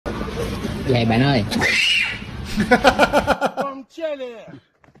Vậy bạn ơi.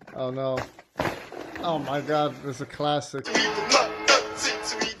 Oh no. Oh my god, this is a classic.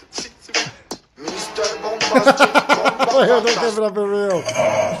 Oh, don't give it up for real.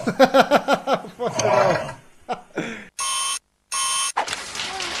 Fuck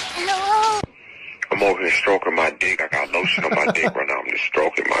it up. I'm over here stroking my dick. I got lotion on my dick right now. I'm just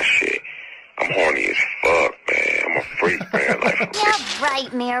stroking my shit. I'm horny as fuck, man. I'm a freak, man. Like, yeah,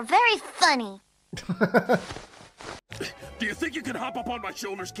 right, Mayor. Very funny. Do you think you can hop up on my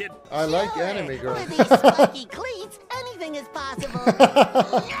shoulders, kid? I like anime girls. With these spiky cleats, anything is possible.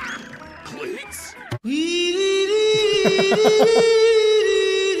 Cleats?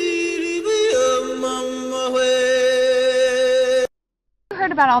 You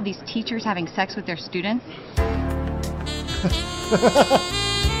heard about all these teachers having sex with their students?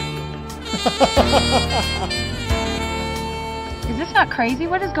 Is this not crazy?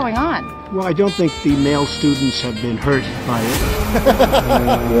 What is going on? Well, I don't think the male students have been hurt by it.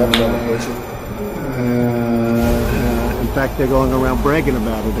 In fact, they're going around bragging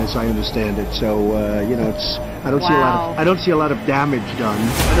about it, as I understand it. So, you know, it's I don't see a lot of damage done.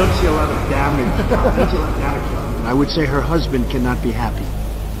 And I would say her husband cannot be happy.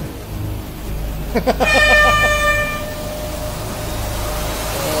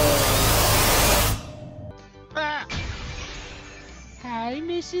 Hi,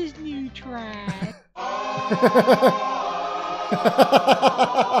 Mrs. Neutron.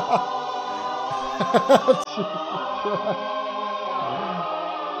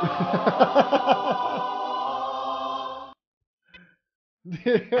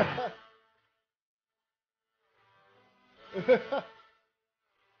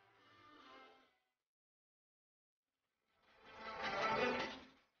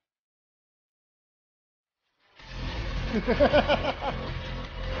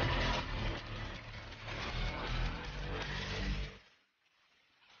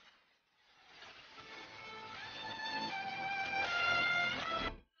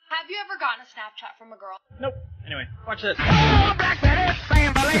 Have you ever gotten a Snapchat from a girl? Nope. Anyway, watch this.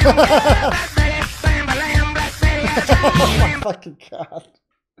 Oh my fucking god.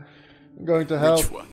 I'm going to hell. Which one?